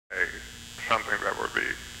something that would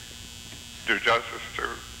do justice to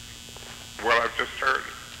what I've just heard.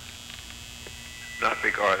 Not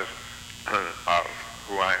because of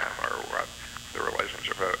who I am or what the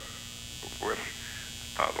relationship with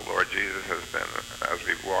the Lord Jesus has been as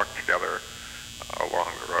we've walked together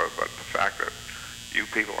along the road, but the fact that you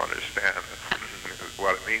people understand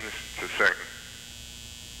what it means to sing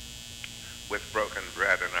with broken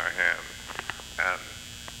bread in our hands and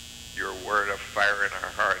your word of fire in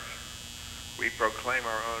our hearts. We proclaim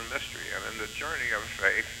our own mystery, and in the journey of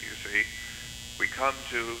faith, you see, we come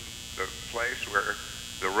to the place where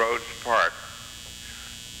the roads part.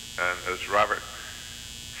 And as Robert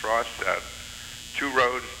Frost said, two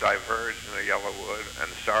roads diverged in the yellow wood,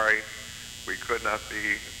 and sorry, we could not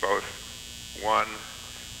be both one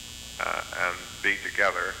and be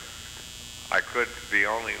together. I could be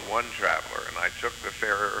only one traveler, and I took the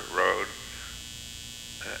fairer road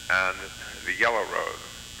and the yellow road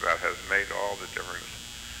that has made all the difference.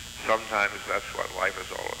 Sometimes that's what life is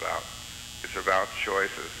all about. It's about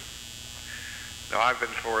choices. Now, I've been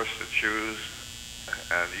forced to choose,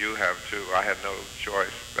 and you have too. I had no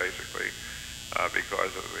choice, basically,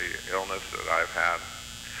 because of the illness that I've had.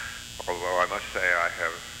 Although I must say I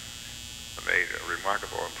have made a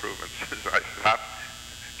remarkable improvement since I stopped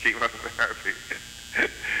chemotherapy.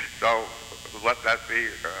 So let that be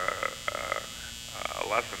a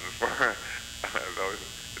lesson for those.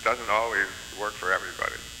 It doesn't always work for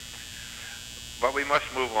everybody. But we must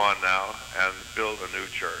move on now and build a new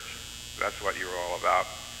church. That's what you're all about,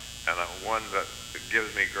 and one that gives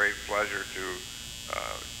me great pleasure to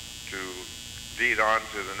lead on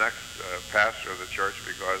to the next pastor of the church,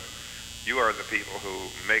 because you are the people who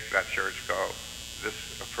make that church go. This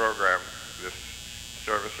program, this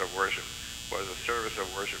service of worship, was a service of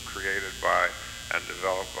worship created by and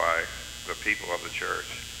developed by the people of the church.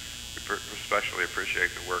 We especially appreciate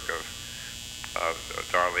the work of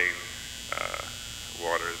Darlene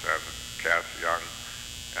Waters and Cass Young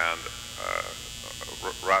and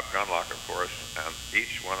Rob Gunlock, of course, and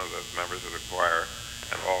each one of the members of the choir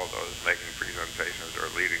and all of those making presentations or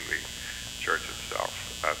leading the church itself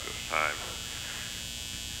at this time.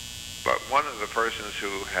 But one of the persons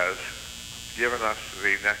who has given us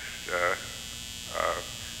the next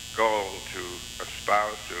goal to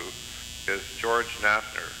espouse to is George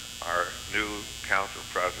Nassner, our new council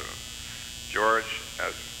president. George,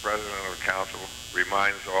 as president of the council,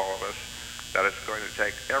 reminds all of us that it's going to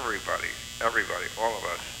take everybody, all of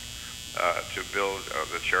us, to build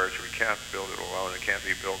the church. We can't build it alone. It can't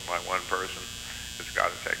be built by one person. It's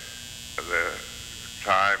got to take the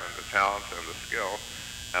time and the talent and the skill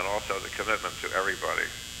and also the commitment to everybody,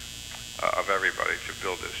 to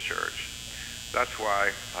build this church. That's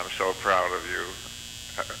why I'm so proud of you.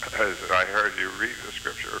 As I heard you read the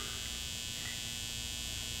scripture,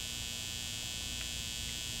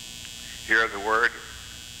 hear the word,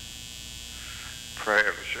 pray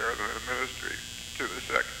and share the ministry to the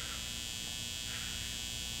sick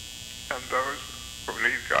and those who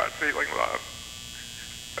need God's healing love,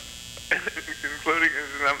 including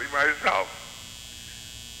incidentally myself.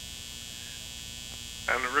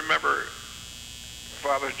 And remember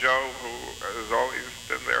Father Joe, who has always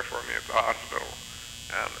been there for me at the hospital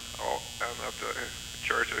and at the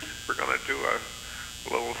church. We're going to do a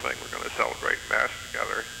little thing. We're going to celebrate Mass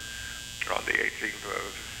together on the 18th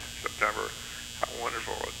of September. How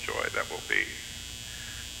wonderful a joy that will be.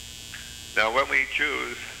 Now, when we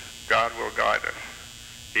choose, God will guide us.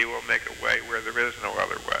 He will make a way where there is no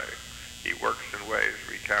other way. He works in ways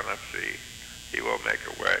we cannot see. He will make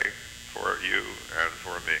a way for you and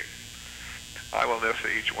for me. I will miss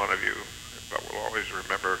each one of you, but will always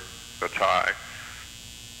remember the tie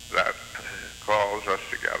that calls us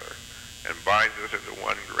together and binds us into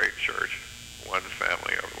one great church, one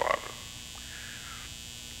family of love.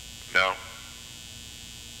 Now,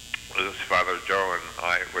 this Father Joe and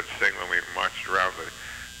I would sing when we marched around the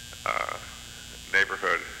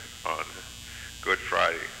neighborhood on Good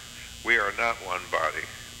Friday. We are not one body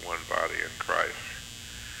in Christ.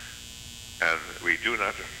 And we do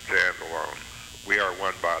not stand alone. We are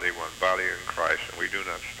one body in Christ, and we do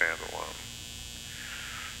not stand alone.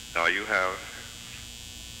 Now, you have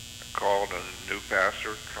called a new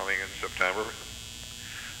pastor coming in September.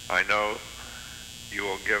 I know you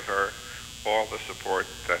will give her all the support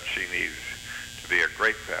that she needs to be a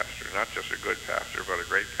great pastor, not just a good pastor, but a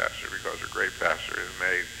great pastor, because a great pastor is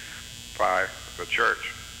made by the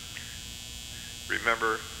church.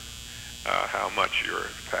 Remember how much your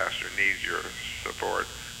pastor needs your support.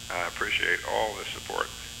 I appreciate all the support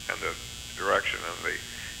and the direction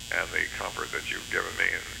and the comfort that you've given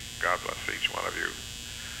me, and God bless each one of you.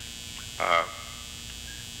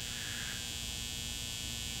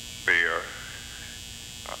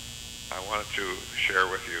 want to share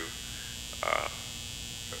with you a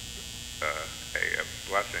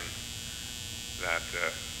blessing that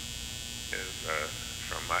is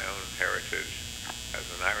from my own heritage as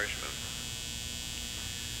an Irishman.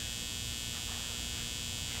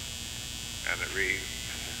 And it reads,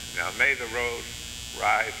 "Now may the road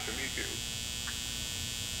rise to meet you.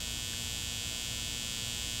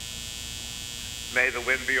 May the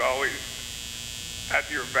wind be always at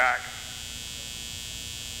your back.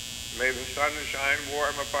 May the sun shine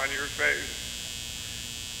warm upon your face.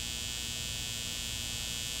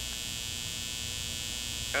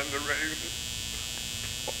 And the rain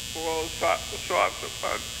fall soft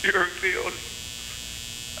upon your fields.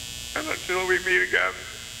 And until we meet again,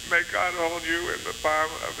 may God hold you in the palm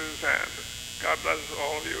of his hand." God bless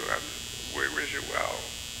all of you, and we wish you well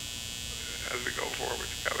as we go forward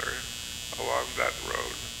together along that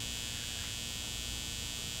road.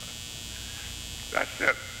 That's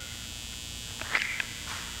it.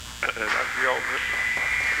 That's the old.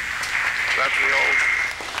 That's the old.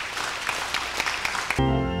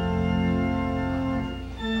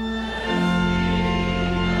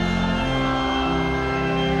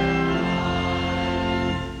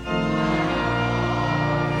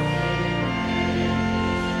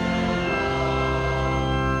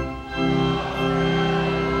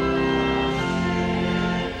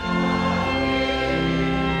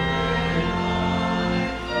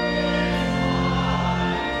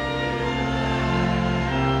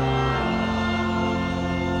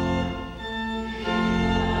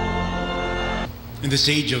 In this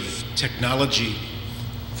age of technology,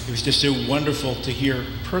 it was just so wonderful to hear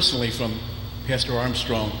personally from Pastor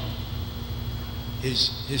Armstrong his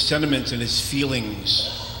sentiments and his feelings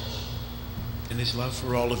and his love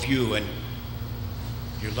for all of you and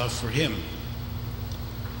your love for him.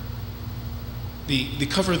 The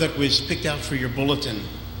cover that was picked out for your bulletin,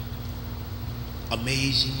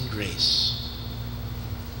 Amazing Grace.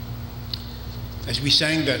 As we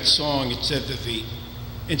sang that song, it said that the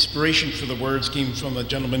inspiration for the words came from a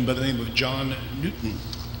gentleman by the name of John Newton.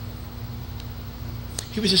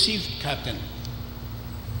 He was a sea captain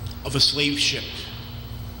of a slave ship,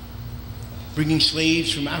 bringing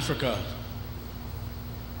slaves from Africa.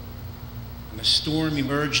 And a storm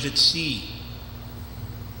emerged at sea.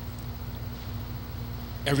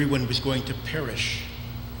 Everyone was going to perish.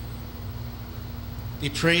 They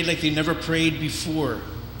prayed like they never prayed before.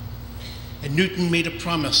 And Newton made a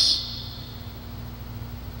promise.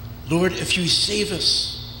 "Lord, if you save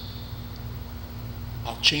us,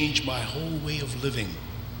 I'll change my whole way of living."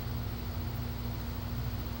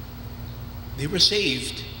 They were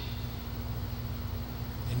saved,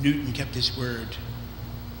 and Newton kept his word.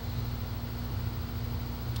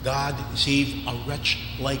 "God save a wretch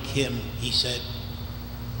like him," he said.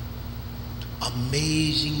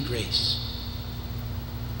 "Amazing grace,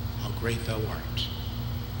 how great thou art."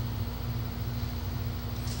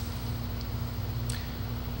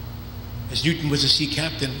 As Newton was a sea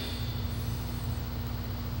captain,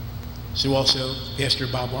 so also Pastor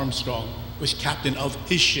Bob Armstrong was captain of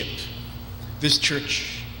his ship, this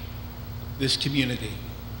church, this community.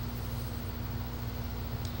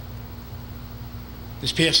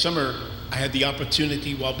 This past summer, I had the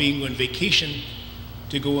opportunity, while being on vacation,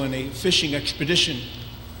 to go on a fishing expedition,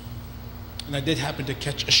 and I did happen to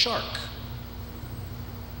catch a shark.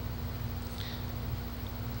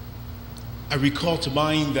 I recall to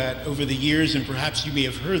mind that over the years, and perhaps you may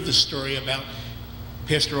have heard the story about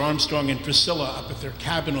Pastor Armstrong and Priscilla up at their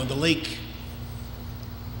cabin on the lake,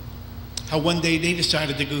 how one day they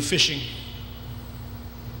decided to go fishing.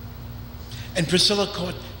 And Priscilla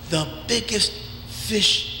caught the biggest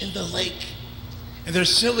fish in the lake. And they're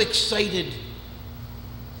so excited.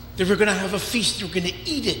 They were going to have a feast. They were going to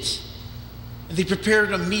eat it. And they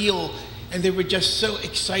prepared a meal, and they were just so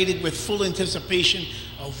excited with full anticipation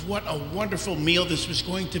of what a wonderful meal this was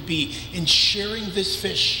going to be in sharing this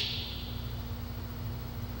fish.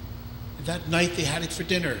 And that night they had it for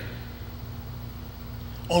dinner,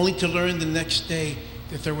 only to learn the next day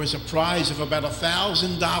that there was a prize of about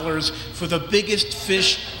 $1,000 for the biggest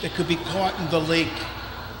fish that could be caught in the lake.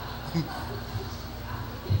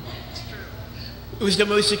 It was the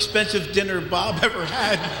most expensive dinner Bob ever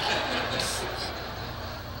had.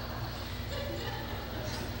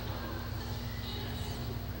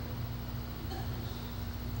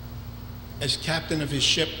 As captain of his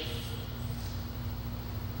ship,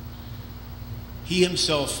 he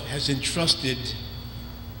himself has entrusted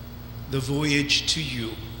the voyage to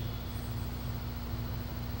you.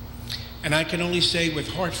 And I can only say,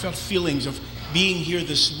 with heartfelt feelings of being here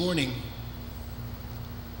this morning,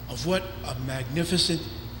 of what a magnificent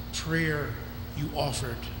prayer you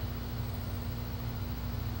offered.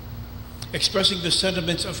 expressing the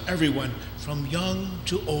sentiments of everyone, from young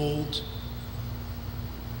to old,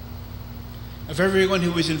 of everyone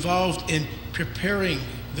who is involved in preparing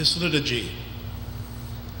this liturgy,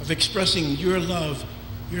 of expressing your love,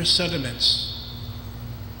 your sentiments,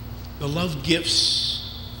 the love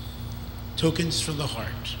gifts, tokens from the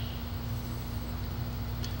heart,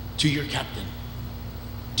 to your captain,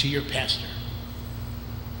 to your pastor.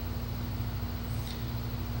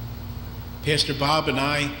 Pastor Bob and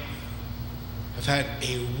I have had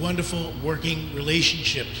a wonderful working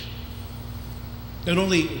relationship, not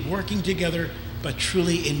only working together, but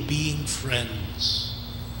truly in being friends.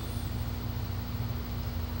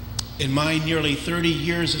 In my nearly 30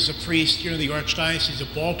 years as a priest here in the Archdiocese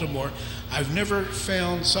of Baltimore, I've never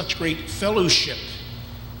found such great fellowship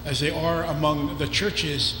as they are among the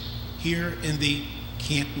churches here in the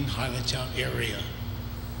Canton, Highlandtown area.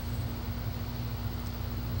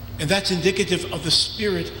 And that's indicative of the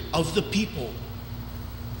spirit of the people.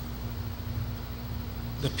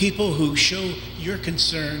 The people who show your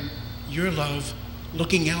concern, your love,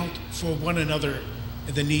 looking out for one another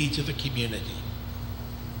and the needs of the community.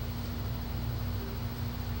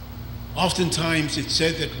 Oftentimes it's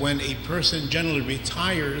said that when a person generally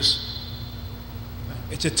retires,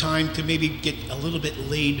 it's a time to maybe get a little bit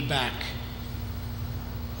laid back.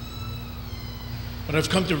 But I've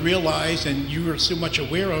come to realize, and you are so much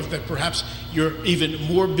aware of, that perhaps you're even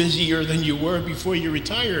more busier than you were before you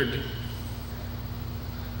retired.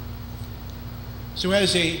 So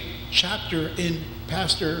as a chapter in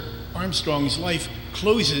Pastor Armstrong's life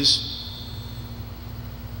closes,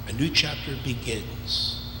 a new chapter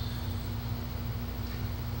begins.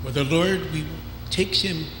 Where the Lord takes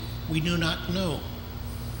him, we do not know.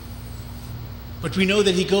 But we know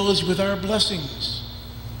that he goes with our blessings,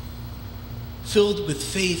 filled with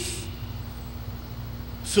faith,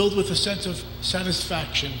 filled with a sense of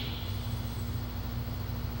satisfaction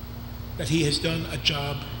that he has done a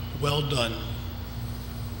job well done.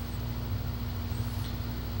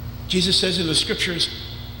 Jesus says in the scriptures,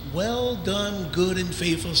 "Well done, good and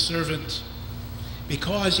faithful servant,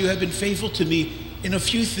 because you have been faithful to me in a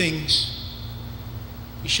few things,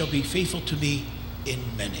 you shall be faithful to me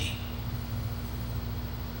in many."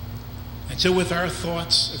 And so with our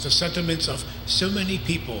thoughts, the sentiments of so many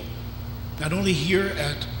people, not only here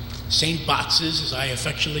at St. Botz's, as I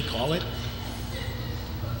affectionately call it,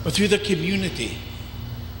 but through the community,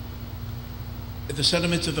 the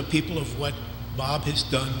sentiments of the people of what Bob has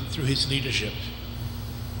done through his leadership.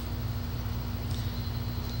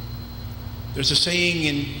 There's a saying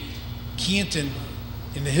in Canton,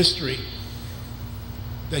 in the history,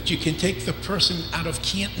 that you can take the person out of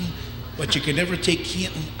Canton, but you can never take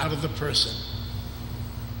Canton out of the person.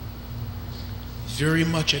 He's very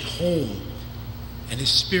much at home, and his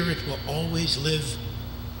spirit will always live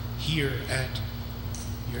here at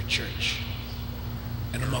your church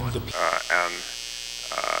and among the people.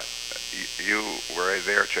 You were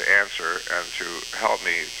there to answer and to help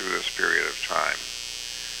me through this period of time,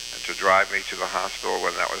 and to drive me to the hospital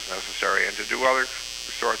when that was necessary, and to do other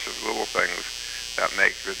sorts of little things that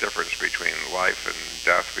make the difference between life and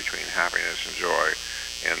death, between happiness and joy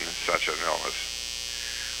in such an illness.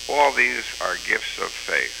 All these are gifts of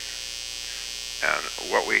faith.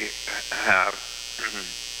 And what we have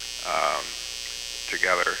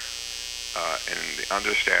together in the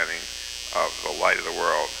understanding of the light of the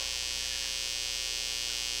world.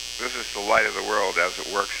 This is the light of the world as it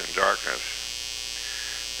works in darkness.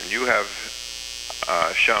 And you have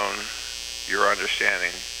shown your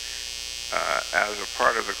understanding as a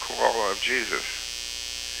part of the call of Jesus.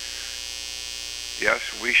 Yes,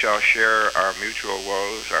 we shall share our mutual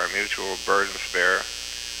woes, our mutual burdens bear,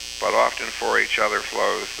 but often for each other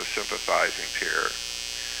flows the sympathizing tear.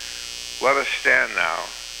 Let us stand now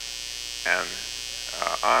and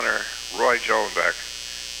honor Roy Jolenbeck,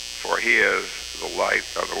 for he is the light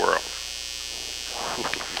of the world.